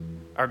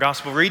Our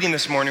gospel reading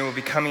this morning will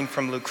be coming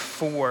from Luke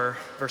 4,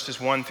 verses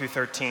 1 through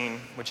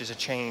 13, which is a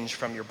change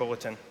from your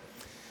bulletin.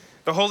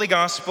 The Holy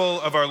Gospel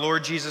of our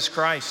Lord Jesus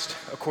Christ,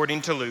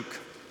 according to Luke.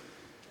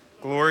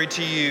 Glory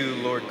to you,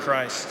 Lord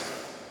Christ.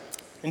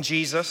 And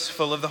Jesus,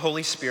 full of the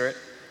Holy Spirit,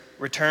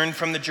 returned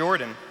from the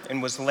Jordan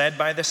and was led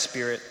by the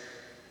Spirit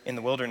in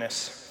the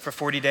wilderness for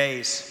 40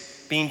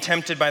 days, being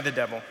tempted by the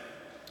devil.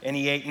 And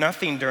he ate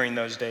nothing during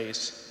those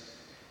days.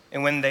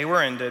 And when they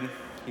were ended,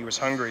 he was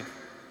hungry.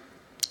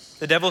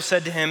 The devil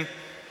said to him,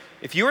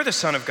 "If you are the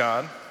Son of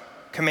God,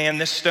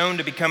 command this stone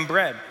to become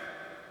bread."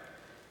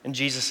 And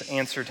Jesus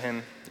answered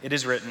him, "It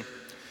is written,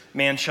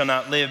 man shall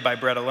not live by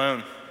bread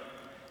alone."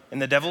 And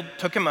the devil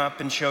took him up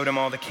and showed him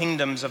all the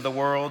kingdoms of the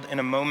world in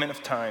a moment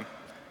of time,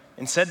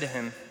 and said to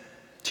him,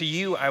 "To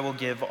you I will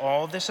give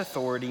all this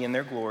authority and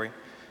their glory,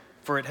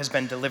 for it has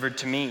been delivered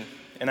to me,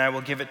 and I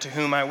will give it to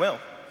whom I will.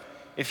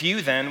 If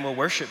you then will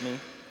worship me,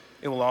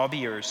 it will all be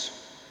yours."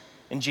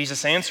 And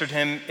Jesus answered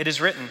him, "It is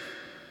written,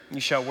 you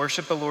shall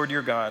worship the Lord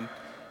your God,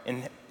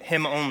 and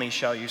him only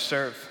shall you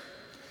serve."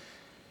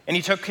 And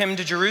he took him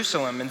to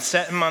Jerusalem and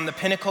set him on the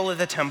pinnacle of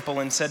the temple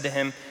and said to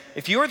him,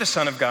 "If you are the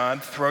Son of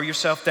God, throw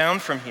yourself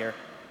down from here.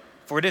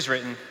 For it is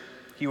written,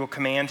 he will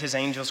command his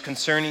angels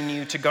concerning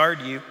you to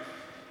guard you,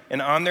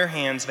 and on their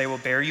hands they will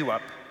bear you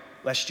up,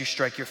 lest you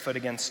strike your foot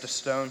against a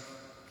stone."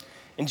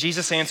 And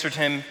Jesus answered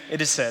him, "It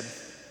is said,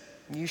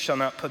 you shall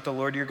not put the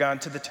Lord your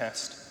God to the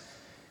test."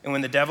 And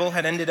when the devil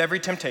had ended every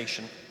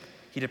temptation,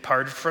 he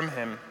departed from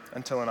him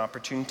until an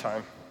opportune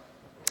time.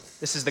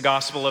 This is the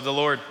gospel of the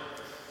Lord.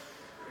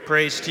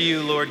 Praise to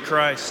you, Lord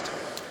Christ.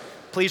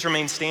 Please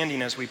remain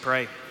standing as we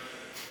pray.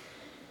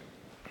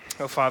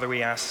 Oh, Father,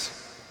 we ask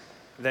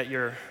that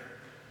your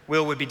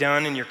will would be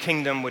done and your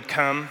kingdom would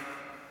come.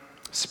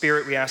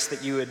 Spirit, we ask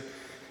that you would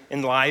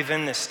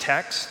enliven this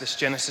text, this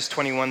Genesis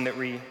 21 that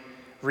we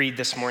read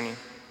this morning.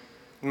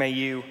 May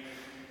you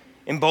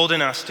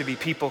embolden us to be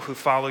people who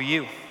follow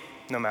you,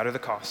 no matter the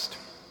cost.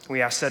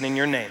 We ask that in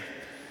your name.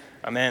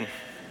 Amen.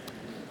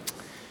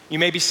 You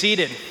may be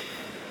seated.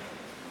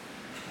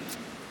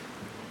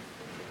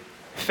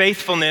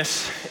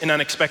 Faithfulness in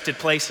unexpected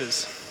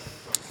places.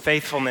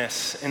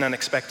 Faithfulness in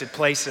unexpected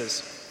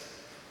places.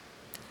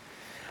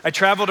 I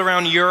traveled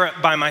around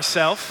Europe by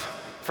myself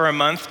for a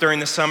month during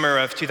the summer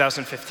of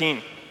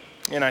 2015.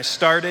 And I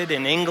started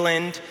in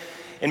England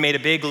and made a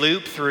big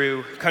loop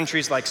through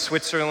countries like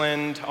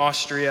Switzerland,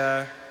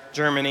 Austria,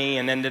 Germany,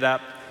 and ended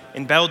up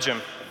in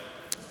Belgium,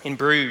 in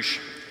Bruges.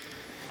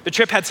 The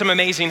trip had some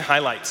amazing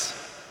highlights.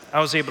 I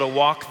was able to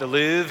walk the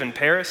Louvre in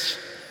Paris.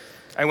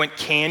 I went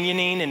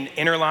canyoning in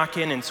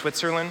Interlaken in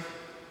Switzerland.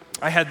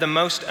 I had the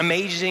most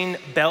amazing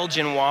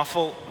Belgian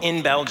waffle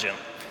in Belgium.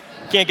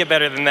 Can't get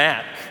better than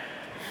that.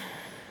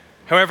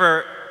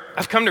 However,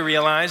 I've come to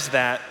realize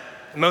that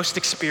most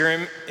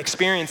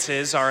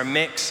experiences are a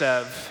mix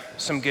of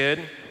some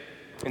good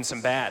and some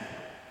bad.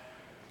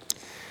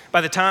 By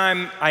the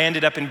time I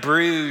ended up in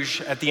Bruges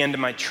at the end of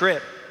my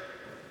trip,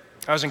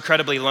 I was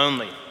incredibly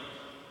lonely.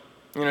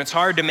 You know, it's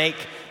hard to make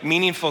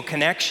meaningful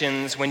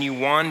connections when you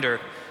wander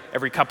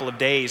every couple of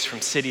days from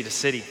city to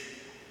city.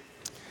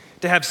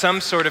 To have some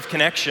sort of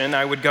connection,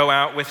 I would go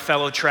out with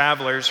fellow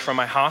travelers from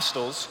my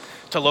hostels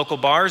to local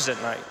bars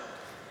at night.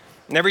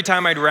 And every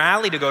time I'd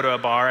rally to go to a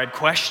bar, I'd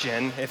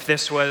question if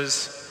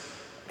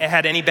it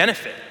had any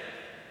benefit.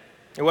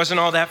 It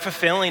wasn't all that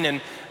fulfilling, and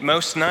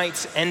most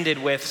nights ended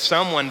with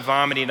someone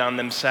vomiting on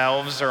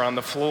themselves or on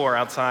the floor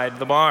outside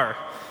the bar.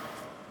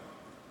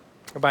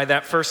 By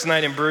that first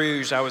night in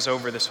Bruges, I was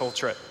over this whole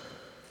trip.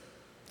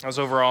 I was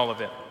over all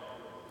of it.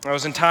 I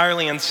was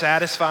entirely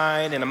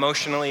unsatisfied and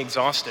emotionally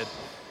exhausted.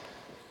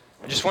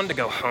 I just wanted to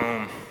go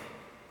home.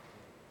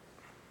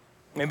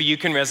 Maybe you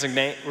can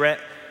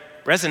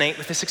resonate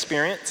with this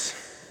experience,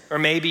 or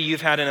maybe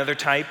you've had another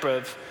type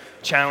of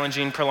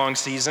challenging, prolonged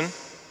season.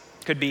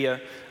 Could be a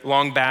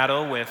long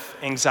battle with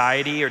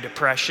anxiety or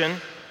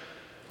depression,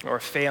 or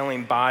a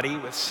failing body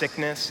with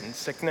sickness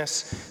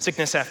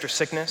after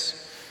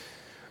sickness.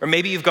 Or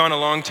maybe you've gone a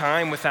long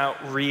time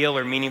without real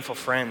or meaningful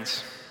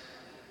friends.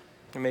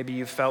 Or maybe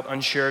you've felt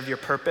unsure of your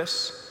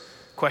purpose,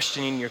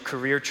 questioning your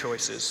career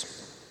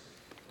choices.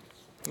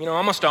 You know,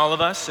 almost all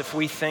of us, if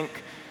we think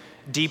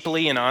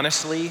deeply and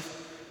honestly,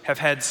 have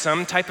had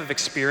some type of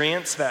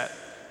experience that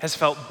has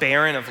felt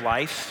barren of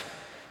life,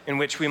 in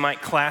which we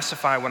might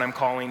classify what I'm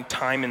calling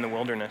time in the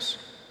wilderness.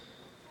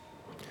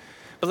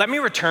 But let me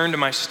return to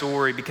my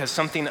story because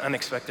something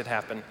unexpected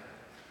happened.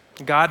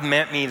 God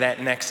met me that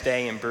next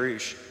day in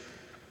Bruges,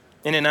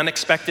 in an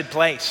unexpected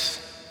place.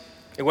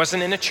 It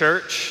wasn't in a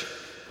church,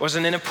 it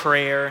wasn't in a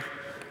prayer,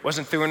 it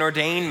wasn't through an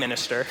ordained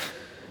minister.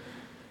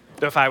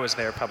 Though if I was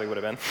there, it probably would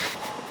have been.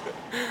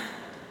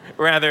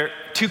 Rather,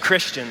 two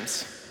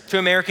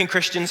American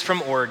Christians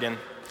from Oregon,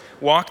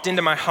 walked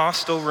into my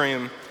hostel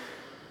room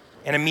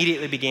and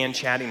immediately began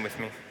chatting with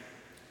me.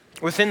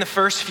 Within the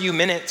first few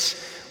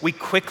minutes, we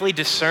quickly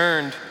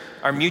discerned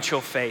our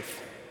mutual faith.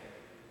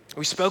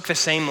 We spoke the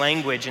same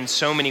language in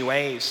so many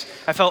ways.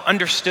 I felt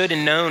understood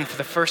and known for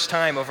the first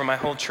time over my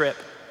whole trip.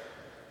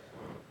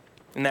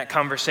 In that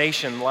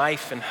conversation,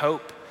 life and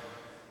hope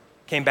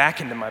came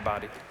back into my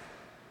body.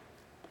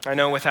 I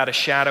know without a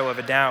shadow of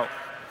a doubt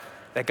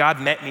that God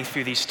met me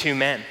through these two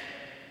men,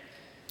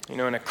 in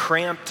a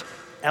cramped,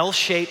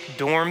 L-shaped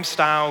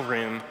dorm-style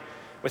room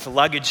with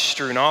luggage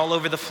strewn all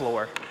over the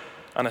floor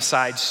on a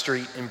side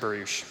street in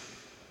Bruges.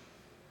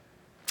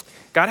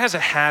 God has a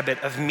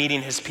habit of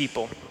meeting his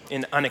people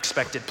in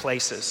unexpected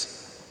places.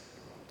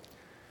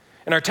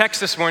 And our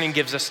text this morning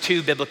gives us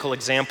two biblical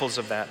examples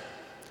of that.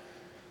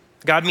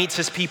 God meets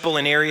his people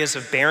in areas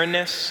of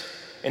barrenness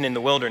and in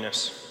the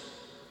wilderness.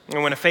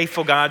 And when a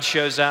faithful God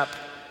shows up,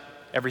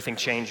 everything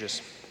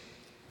changes.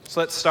 So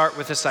let's start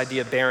with this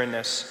idea of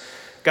barrenness.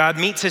 God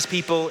meets his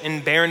people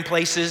in barren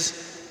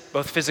places,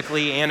 both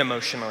physically and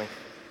emotionally.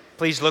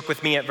 Please look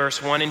with me at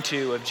verse 1 and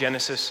 2 of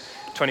Genesis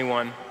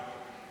 21.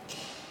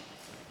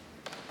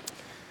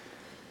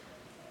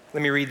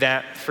 Let me read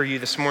that for you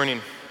this morning.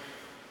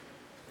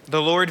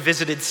 The Lord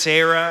visited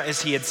Sarah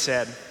as he had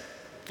said,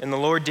 and the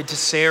Lord did to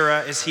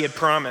Sarah as he had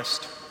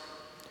promised.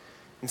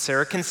 And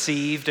Sarah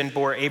conceived and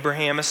bore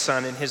Abraham a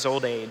son in his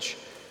old age,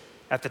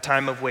 at the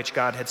time of which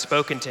God had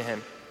spoken to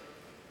him.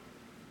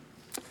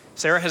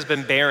 Sarah has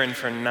been barren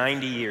for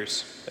 90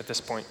 years at this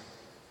point.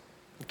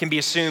 It can be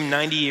assumed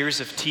 90 years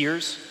of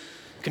tears,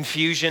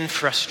 confusion,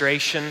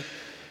 frustration,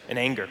 and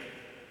anger.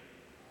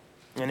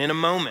 And in a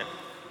moment,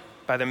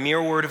 by the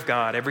mere word of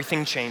God,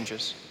 everything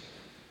changes.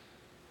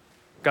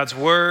 God's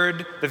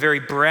word, the very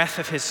breath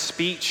of his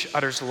speech,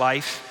 utters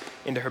life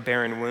into her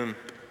barren womb.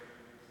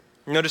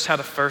 Notice how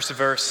the first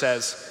verse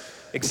says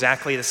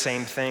exactly the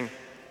same thing.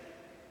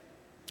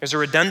 There's a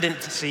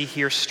redundancy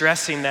here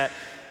stressing that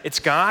it's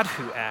God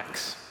who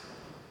acts.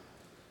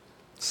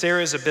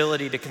 Sarah's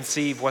ability to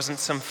conceive wasn't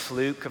some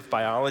fluke of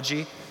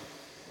biology.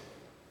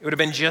 It would have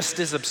been just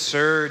as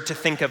absurd to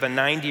think of a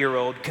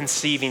 90-year-old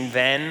conceiving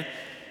then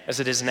as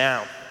it is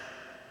now.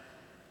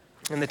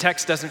 And the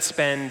text doesn't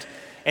spend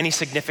any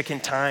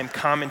significant time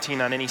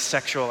commenting on any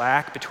sexual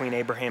act between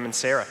Abraham and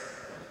Sarah.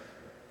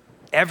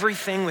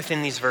 Everything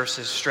within these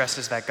verses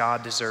stresses that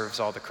God deserves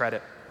all the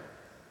credit.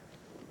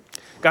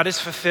 God is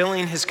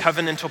fulfilling his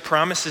covenantal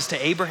promises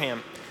to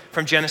Abraham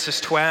from Genesis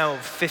 12,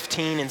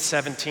 15, and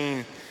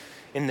 17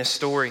 in this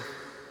story.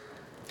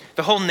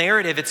 The whole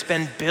narrative, it's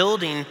been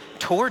building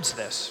towards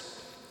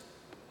this.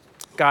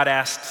 God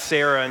asked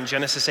Sarah in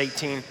Genesis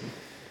 18,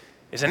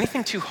 "Is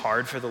anything too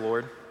hard for the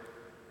Lord?"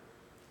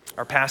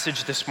 Our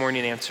passage this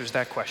morning answers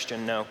that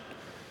question. No,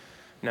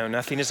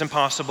 nothing is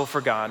impossible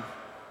for God.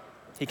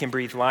 He can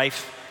breathe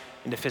life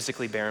into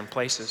physically barren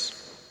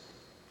places.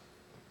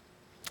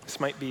 This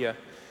might be a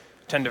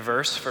tender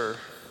verse for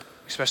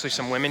especially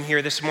some women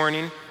here this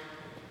morning.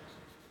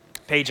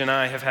 Paige and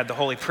I have had the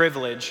holy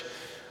privilege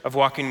of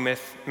walking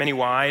with many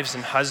wives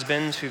and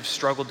husbands who've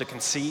struggled to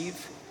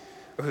conceive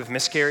or who've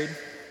miscarried.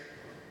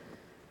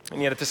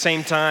 And yet at the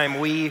same time,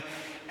 we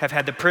have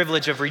had the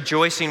privilege of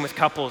rejoicing with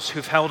couples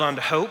who've held on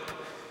to hope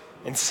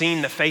and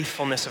seen the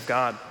faithfulness of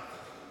God.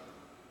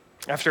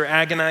 After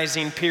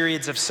agonizing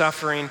periods of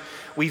suffering,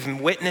 we've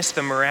witnessed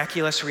the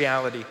miraculous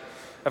reality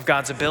of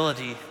God's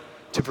ability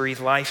to breathe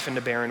life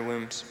into barren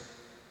wombs.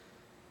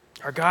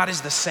 Our God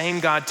is the same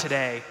God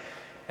today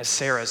as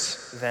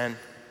Sarah's then.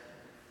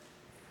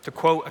 To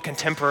quote a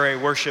contemporary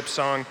worship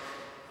song,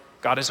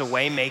 God is a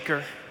way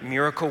maker,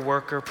 miracle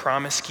worker,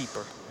 promise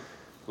keeper,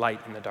 light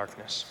in the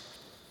darkness.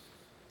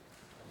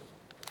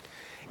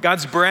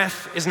 God's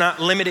breath is not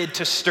limited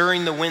to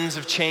stirring the winds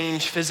of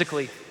change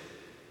physically.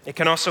 It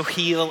can also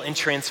heal and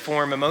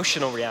transform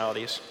emotional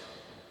realities.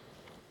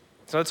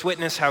 So let's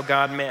witness how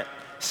God met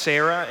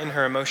Sarah in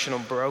her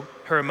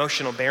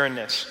emotional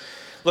barrenness.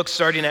 Look,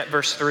 starting at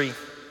verse 3.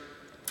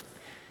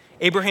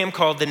 Abraham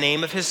called the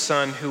name of his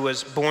son who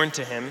was born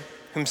to him,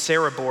 whom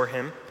Sarah bore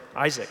him,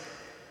 Isaac.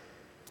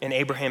 And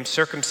Abraham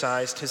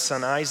circumcised his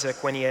son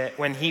Isaac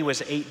when he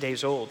was 8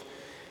 days old,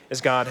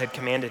 as God had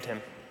commanded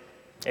him.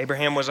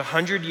 Abraham was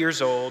 100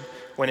 years old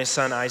when his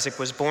son Isaac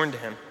was born to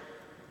him.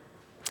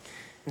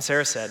 And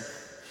Sarah said,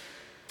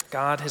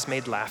 "God has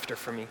made laughter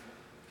for me.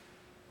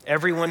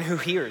 Everyone who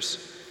hears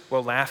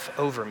will laugh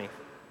over me."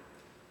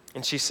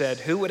 And she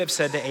said, "Who would have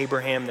said to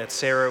Abraham that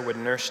Sarah would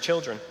nurse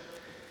children?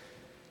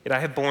 Yet I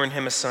have borne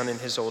him a son in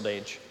his old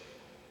age."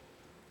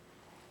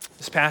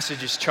 This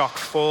passage is chock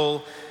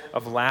full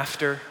of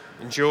laughter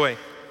and joy.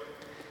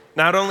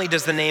 Not only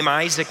does the name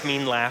Isaac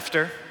mean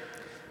laughter,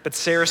 but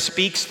Sarah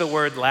speaks the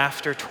word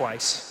laughter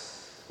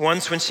twice.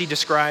 Once when she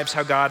describes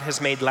how God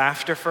has made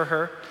laughter for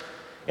her,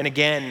 and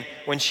again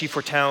when she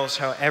foretells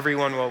how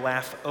everyone will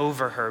laugh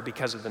over her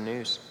because of the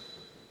news.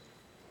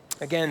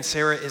 Again,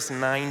 Sarah is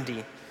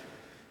 90,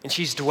 and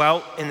she's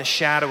dwelt in the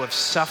shadow of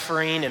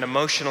suffering and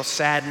emotional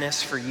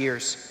sadness for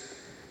years.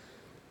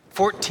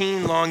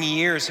 14 long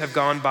years have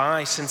gone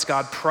by since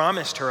God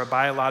promised her a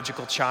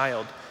biological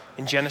child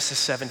in Genesis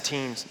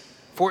 17.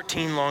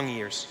 14 long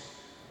years.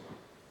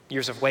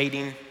 Years of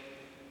waiting,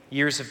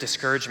 years of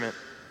discouragement.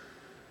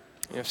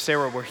 If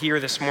Sarah were here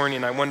this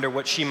morning, I wonder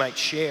what she might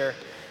share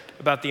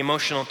about the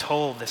emotional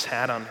toll this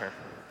had on her.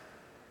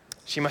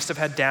 She must have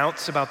had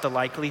doubts about the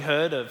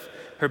likelihood of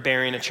her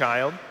bearing a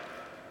child.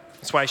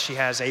 That's why she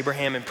has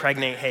Abraham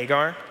impregnate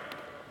Hagar.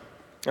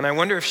 And I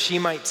wonder if she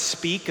might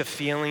speak of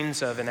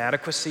feelings of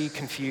inadequacy,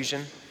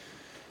 confusion,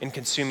 and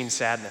consuming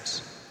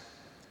sadness.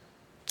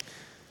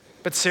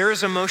 But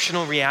Sarah's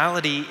emotional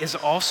reality is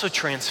also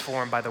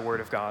transformed by the Word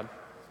of God.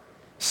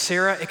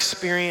 Sarah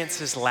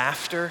experiences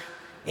laughter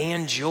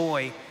and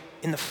joy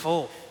in the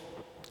full.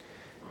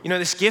 You know,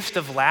 this gift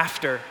of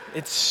laughter,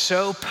 it's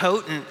so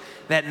potent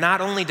that not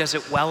only does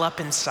it well up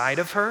inside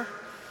of her,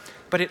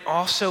 but it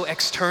also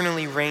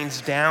externally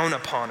rains down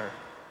upon her.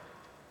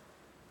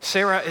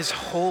 Sarah is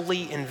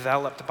wholly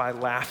enveloped by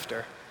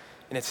laughter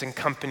and its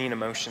accompanying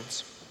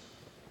emotions.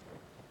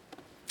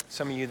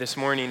 Some of you this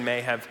morning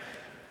may have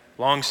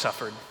long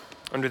suffered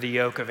under the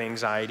yoke of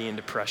anxiety and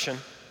depression.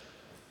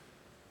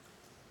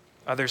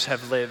 Others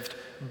have lived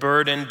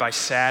burdened by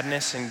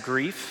sadness and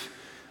grief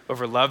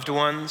over loved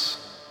ones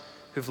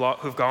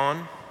who've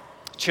gone,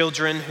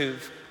 children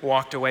who've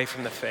walked away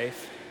from the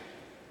faith.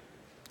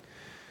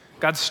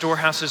 God's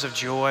storehouses of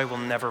joy will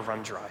never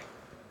run dry.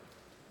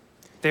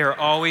 They are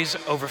always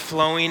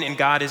overflowing, and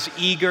God is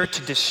eager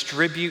to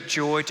distribute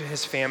joy to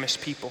his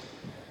famished people.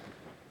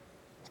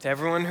 To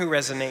everyone who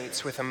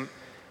resonates with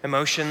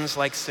emotions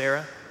like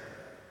Sarah,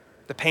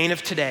 the pain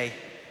of today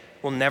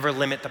will never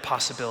limit the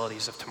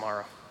possibilities of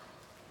tomorrow.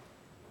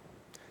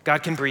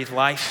 God can breathe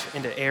life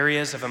into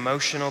areas of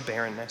emotional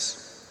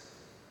barrenness.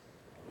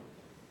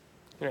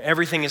 You know,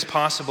 everything is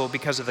possible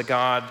because of the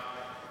God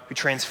who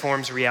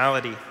transforms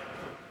reality,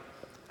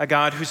 a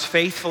God whose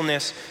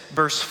faithfulness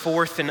bursts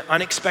forth in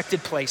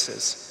unexpected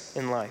places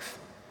in life,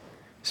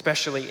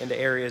 especially into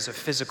areas of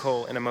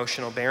physical and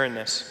emotional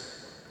barrenness.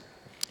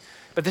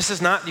 But this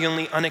is not the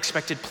only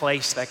unexpected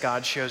place that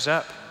God shows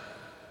up.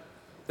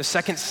 The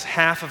second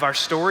half of our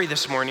story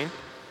this morning,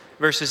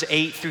 verses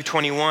 8 through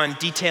 21,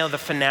 detail the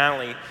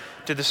finale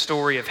to the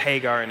story of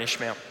Hagar and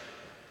Ishmael.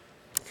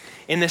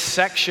 In this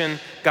section,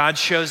 God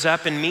shows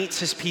up and meets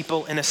his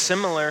people in a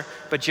similar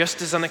but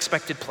just as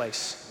unexpected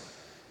place,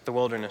 the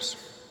wilderness.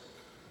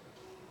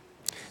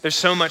 There's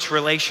so much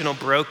relational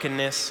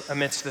brokenness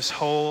amidst this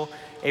whole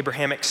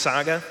Abrahamic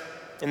saga,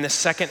 and the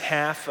second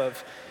half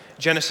of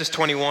Genesis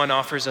 21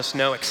 offers us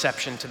no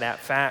exception to that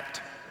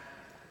fact.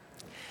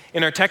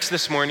 In our text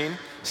this morning,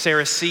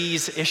 Sarah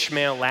sees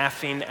Ishmael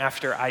laughing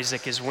after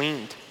Isaac is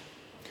weaned.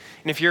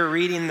 And if you're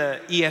reading the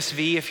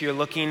ESV, if you're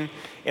looking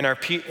in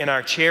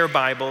our chair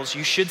Bibles,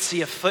 you should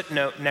see a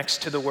footnote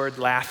next to the word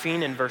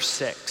laughing in verse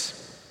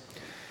 6.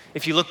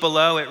 If you look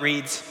below, it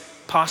reads,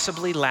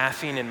 possibly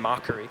laughing in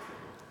mockery.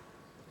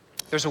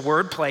 There's a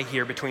word play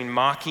here between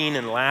mocking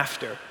and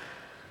laughter.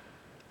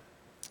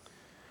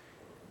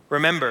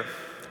 Remember,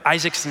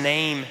 Isaac's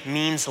name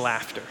means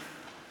laughter.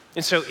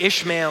 And so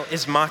Ishmael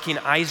is mocking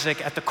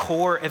Isaac at the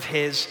core of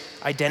his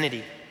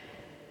identity.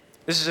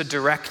 This is a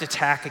direct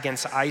attack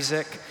against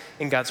Isaac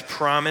and God's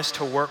promise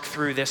to work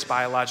through this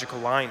biological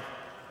line.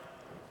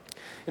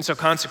 And so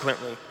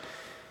consequently,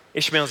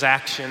 Ishmael's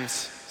actions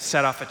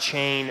set off a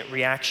chain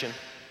reaction.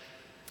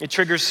 It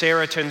triggers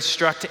Sarah to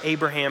instruct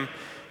Abraham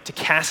to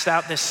cast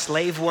out this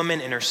slave woman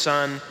and her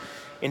son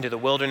into the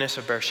wilderness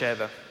of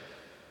Beersheba.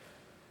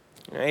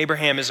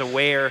 Abraham is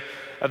aware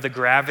of the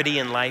gravity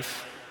and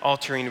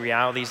life-altering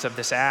realities of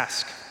this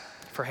ask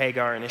for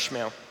Hagar and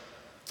Ishmael.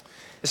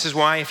 This is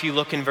why, if you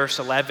look in verse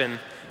 11,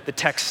 the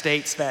text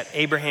states that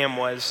Abraham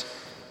was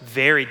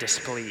very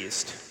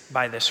displeased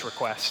by this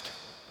request.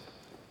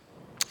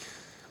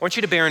 I want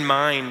you to bear in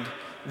mind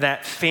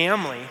that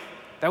family,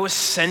 that was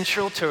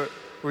central to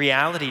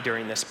reality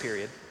during this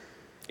period.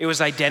 It was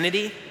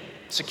identity,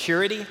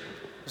 security, it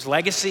was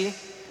legacy.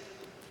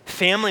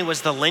 Family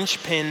was the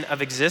linchpin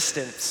of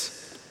existence.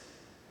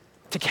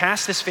 To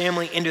cast this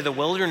family into the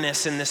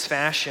wilderness in this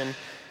fashion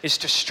is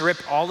to strip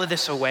all of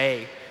this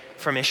away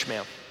from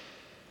Ishmael.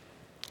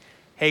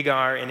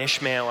 Hagar and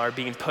Ishmael are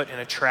being put in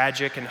a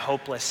tragic and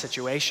hopeless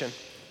situation.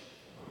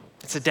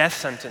 It's a death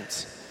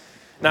sentence,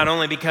 not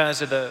only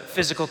because of the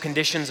physical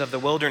conditions of the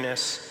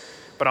wilderness,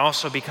 but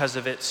also because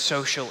of its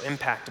social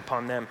impact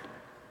upon them.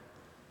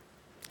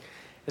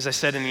 As I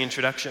said in the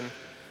introduction,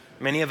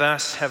 many of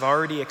us have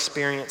already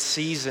experienced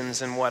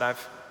seasons in what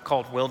I've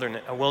called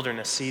a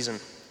wilderness season.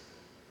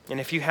 And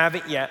if you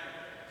haven't yet,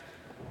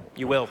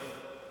 you will.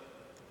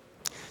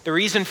 The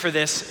reason for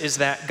this is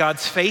that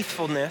God's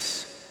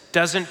faithfulness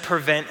doesn't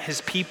prevent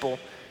his people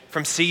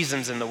from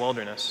seasons in the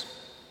wilderness.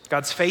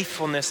 God's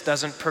faithfulness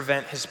doesn't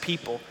prevent his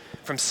people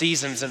from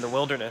seasons in the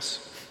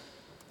wilderness.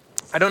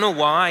 I don't know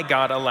why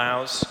God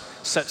allows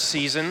such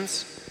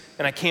seasons,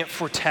 and I can't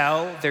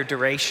foretell their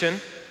duration.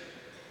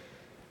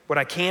 What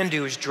I can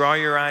do is draw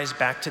your eyes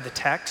back to the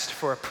text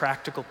for a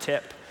practical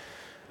tip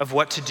of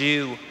what to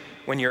do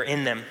when you're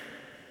in them.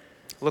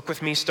 Look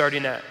with me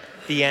starting at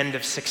the end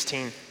of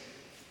 16.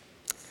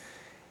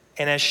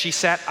 And as she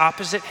sat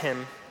opposite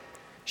him,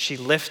 she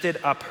lifted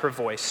up her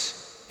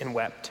voice and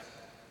wept.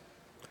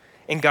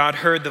 And God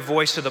heard the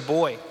voice of the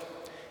boy.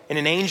 And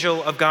an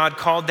angel of God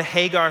called to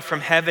Hagar from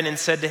heaven and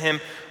said to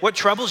him, "What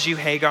troubles you,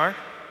 Hagar?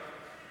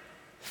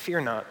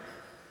 Fear not,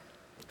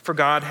 for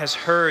God has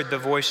heard the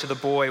voice of the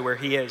boy where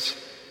he is.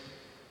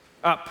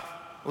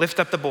 Up, lift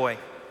up the boy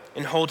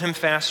and hold him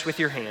fast with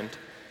your hand,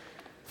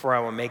 for I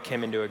will make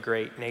him into a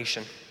great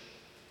nation."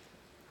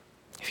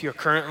 If you're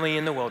currently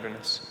in the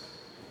wilderness,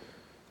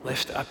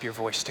 lift up your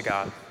voice to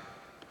God.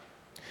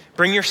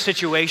 Bring your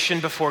situation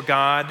before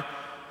God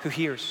who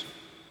hears.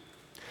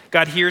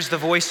 God hears the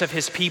voice of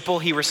his people.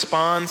 He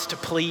responds to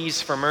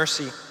pleas for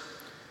mercy.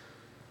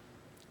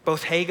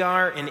 Both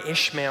Hagar and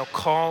Ishmael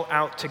call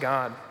out to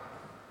God.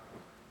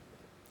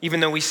 Even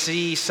though we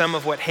see some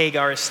of what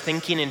Hagar is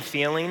thinking and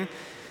feeling,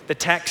 the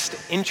text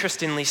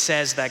interestingly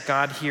says that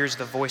God hears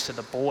the voice of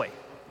the boy,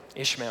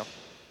 Ishmael.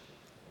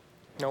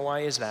 Now, why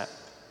is that?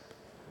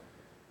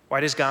 Why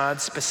does God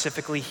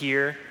specifically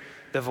hear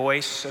the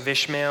voice of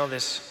Ishmael,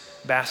 this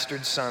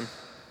bastard son?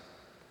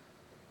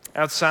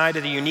 Outside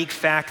of the unique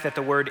fact that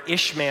the word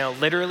Ishmael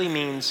literally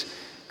means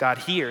God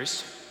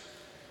hears,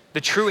 the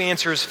true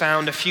answer is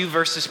found a few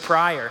verses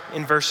prior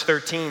in verse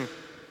 13.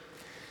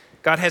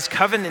 God has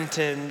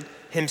covenanted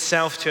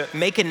himself to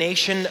make a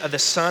nation of the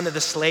son of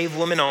the slave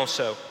woman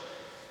also,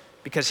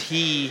 because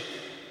he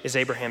is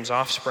Abraham's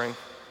offspring.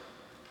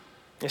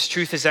 This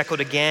truth is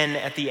echoed again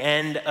at the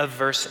end of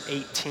verse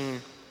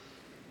 18.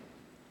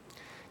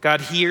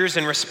 God hears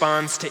and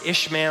responds to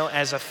Ishmael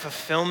as a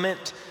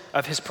fulfillment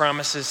of his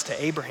promises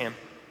to Abraham.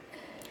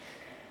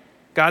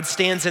 God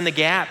stands in the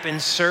gap and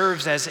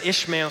serves as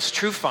Ishmael's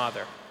true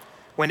father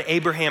when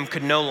Abraham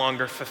could no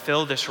longer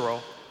fulfill this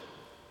role.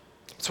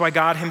 That's why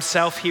God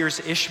himself hears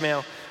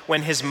Ishmael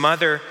when his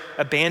mother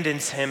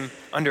abandons him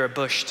under a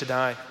bush to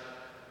die.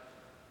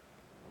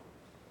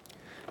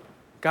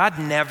 God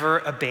never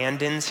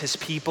abandons his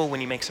people when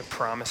he makes a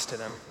promise to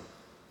them.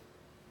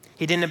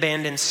 He didn't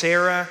abandon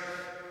Sarah,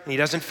 and he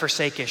doesn't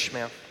forsake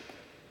Ishmael.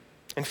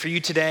 And for you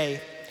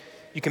today,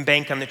 you can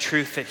bank on the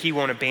truth that he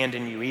won't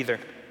abandon you either.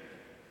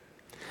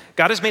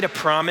 God has made a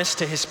promise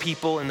to his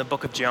people in the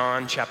book of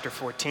John, chapter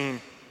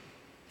 14.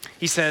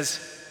 He says,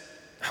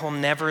 "I will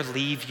never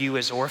leave you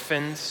as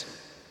orphans.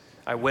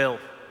 I will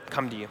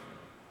come to you."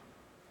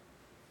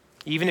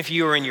 Even if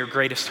you are in your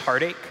greatest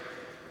heartache,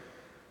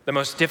 the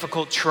most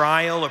difficult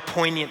trial or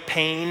poignant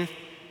pain,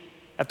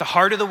 at the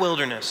heart of the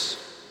wilderness,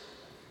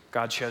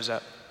 God shows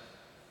up.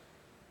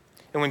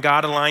 And when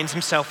God aligns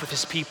himself with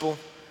his people,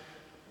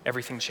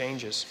 everything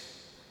changes.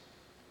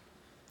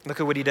 Look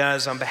at what he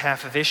does on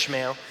behalf of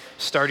Ishmael,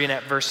 starting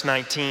at verse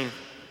 19.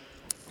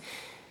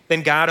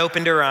 "Then God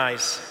opened her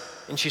eyes,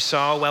 and she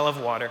saw a well of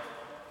water.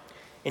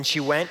 And she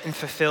went and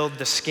fulfilled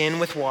the skin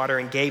with water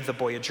and gave the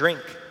boy a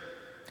drink.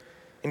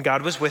 And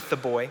God was with the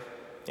boy,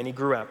 and he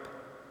grew up.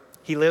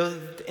 He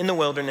lived in the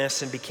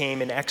wilderness and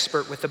became an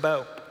expert with the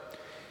bow.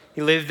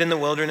 He lived in the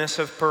wilderness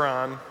of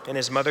Paran, and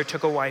his mother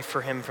took a wife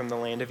for him from the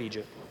land of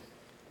Egypt."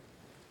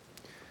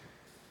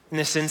 In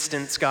this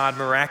instance, God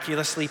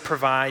miraculously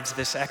provides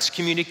this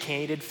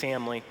excommunicated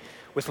family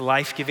with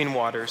life-giving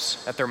waters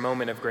at their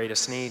moment of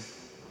greatest need.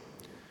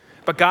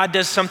 But God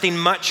does something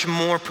much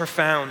more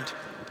profound.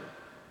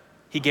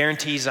 He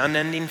guarantees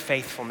unending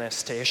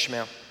faithfulness to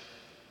Ishmael.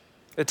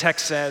 The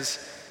text says,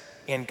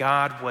 "And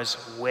God was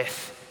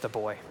with the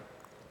boy."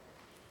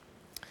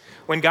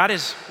 When God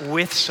is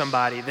with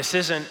somebody, this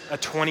isn't a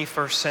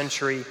 21st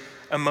century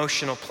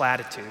emotional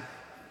platitude.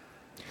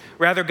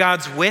 Rather,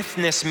 God's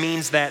withness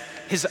means that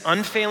his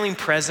unfailing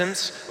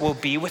presence will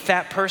be with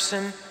that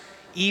person,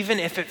 even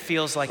if it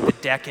feels like the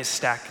deck is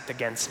stacked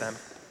against them.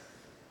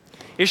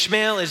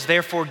 Ishmael is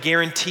therefore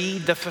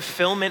guaranteed the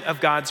fulfillment of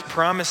God's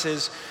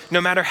promises,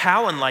 no matter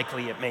how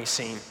unlikely it may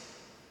seem.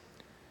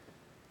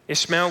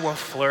 Ishmael will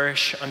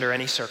flourish under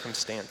any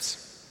circumstance.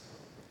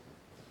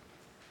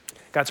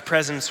 God's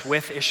presence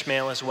with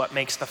Ishmael is what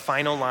makes the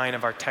final line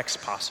of our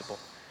text possible.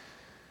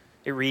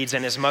 It reads,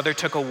 "And his mother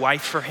took a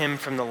wife for him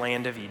from the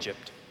land of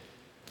Egypt."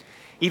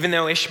 Even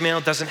though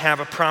Ishmael doesn't have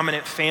a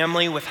prominent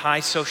family with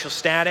high social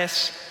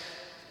status,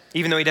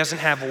 even though he doesn't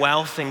have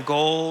wealth in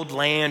gold,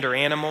 land, or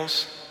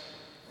animals,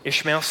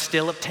 Ishmael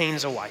still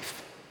obtains a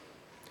wife.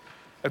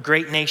 A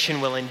great nation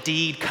will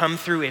indeed come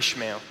through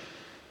Ishmael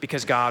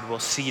because God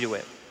will see to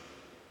it.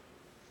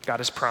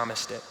 God has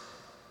promised it.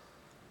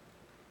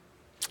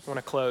 I want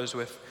to close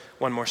with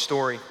one more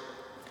story.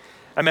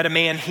 I met a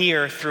man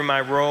here through my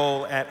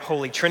role at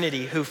Holy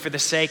Trinity who, for the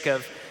sake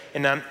of,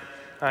 and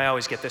I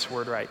always get this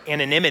word right,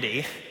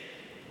 anonymity,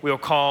 we'll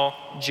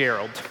call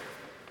Gerald.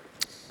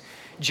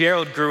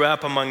 Gerald grew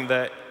up among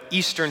the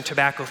eastern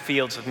tobacco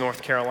fields of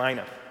North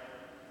Carolina.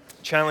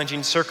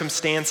 Challenging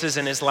circumstances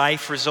in his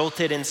life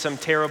resulted in some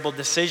terrible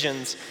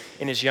decisions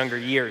in his younger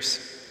years.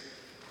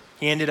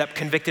 He ended up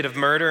convicted of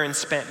murder and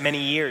spent many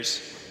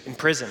years in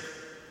prison.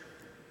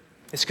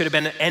 This could have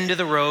been the end of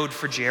the road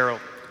for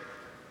Gerald.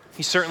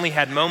 He certainly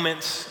had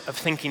moments of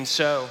thinking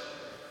so.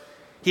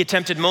 He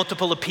attempted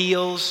multiple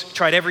appeals,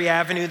 tried every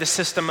avenue the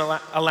system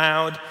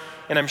allowed,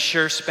 and I'm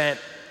sure spent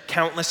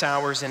countless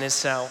hours in his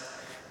cell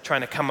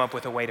trying to come up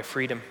with a way to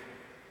freedom,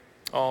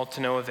 all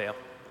to no avail.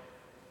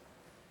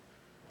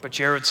 But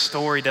Gerald's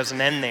story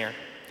doesn't end there.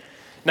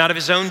 Not of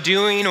his own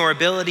doing or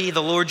ability,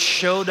 the Lord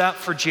showed up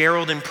for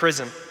Gerald in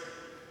prison.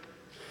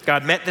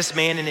 God met this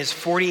man in his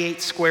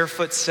 48 square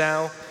foot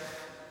cell,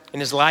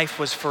 and his life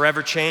was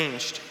forever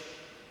changed.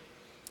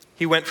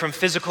 He went from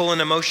physical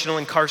and emotional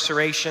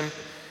incarceration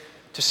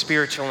to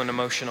spiritual and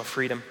emotional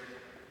freedom.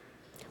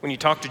 When you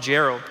talk to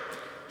Gerald,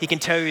 he can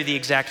tell you the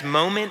exact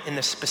moment in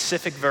the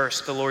specific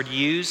verse the Lord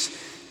used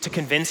to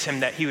convince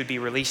him that he would be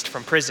released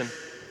from prison.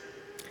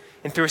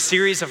 And through a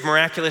series of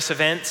miraculous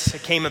events,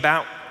 it came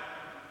about.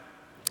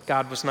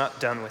 God was not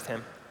done with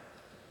him.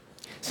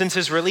 Since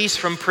his release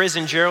from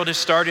prison, Gerald has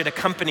started a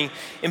company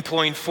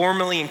employing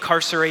formerly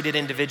incarcerated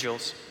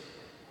individuals.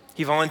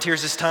 He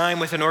volunteers his time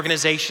with an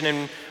organization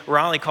in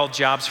Raleigh called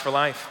Jobs for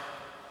Life.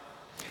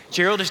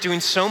 Gerald is doing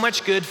so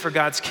much good for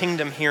God's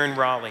kingdom here in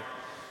Raleigh,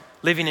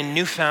 living in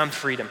newfound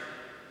freedom.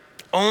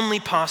 Only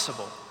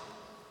possible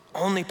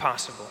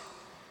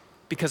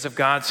because of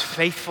God's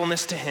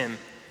faithfulness to him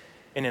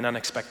in an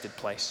unexpected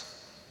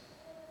place.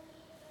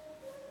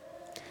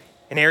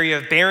 An area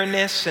of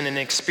barrenness and an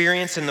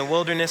experience in the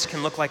wilderness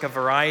can look like a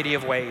variety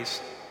of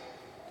ways.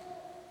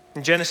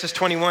 In Genesis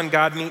 21,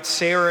 God meets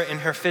Sarah in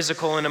her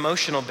physical and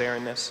emotional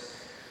barrenness.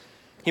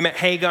 He met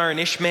Hagar and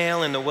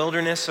Ishmael in the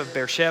wilderness of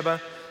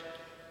Beersheba.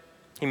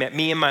 He met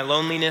me in my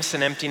loneliness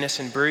and emptiness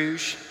in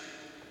Bruges.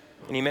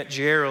 And he met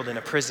Gerald in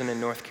a prison in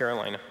North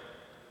Carolina.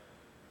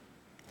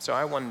 So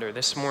I wonder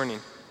this morning,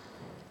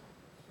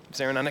 is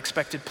there an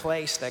unexpected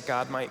place that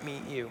God might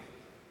meet you?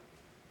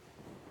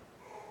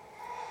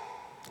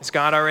 Is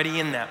God already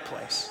in that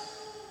place?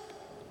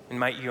 And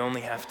might you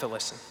only have to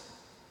listen?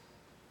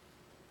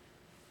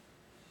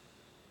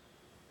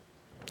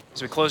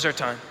 As we close our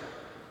time,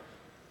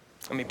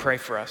 let me pray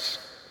for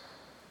us.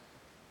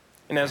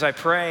 And as I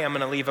pray, I'm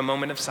going to leave a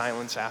moment of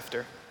silence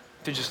after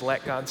to just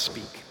let God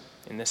speak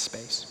in this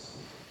space.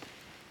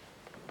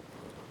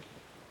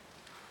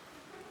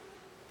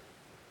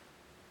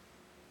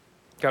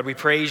 God, we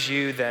praise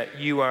you that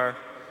you are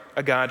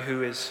a God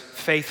who is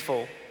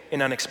faithful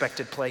in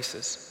unexpected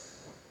places.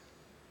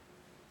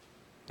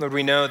 Lord,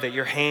 we know that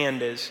your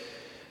hand is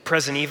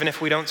present even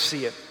if we don't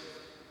see it.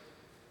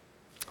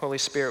 Holy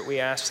Spirit, we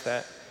ask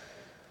that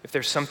if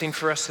there's something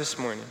for us this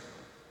morning,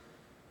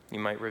 you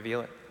might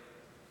reveal it.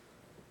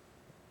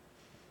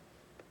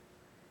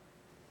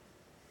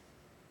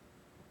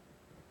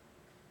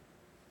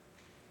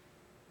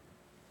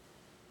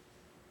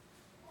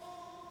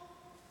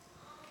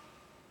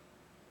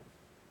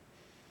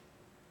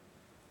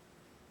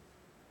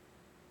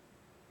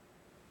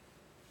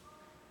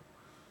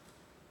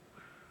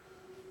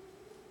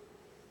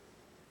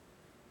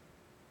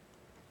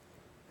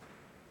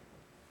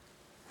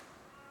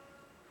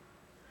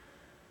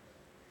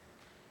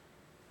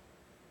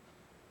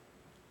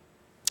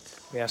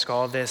 We ask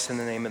all this in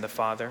the name of the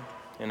Father,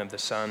 and of the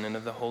Son, and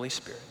of the Holy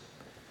Spirit.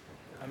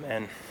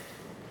 Amen.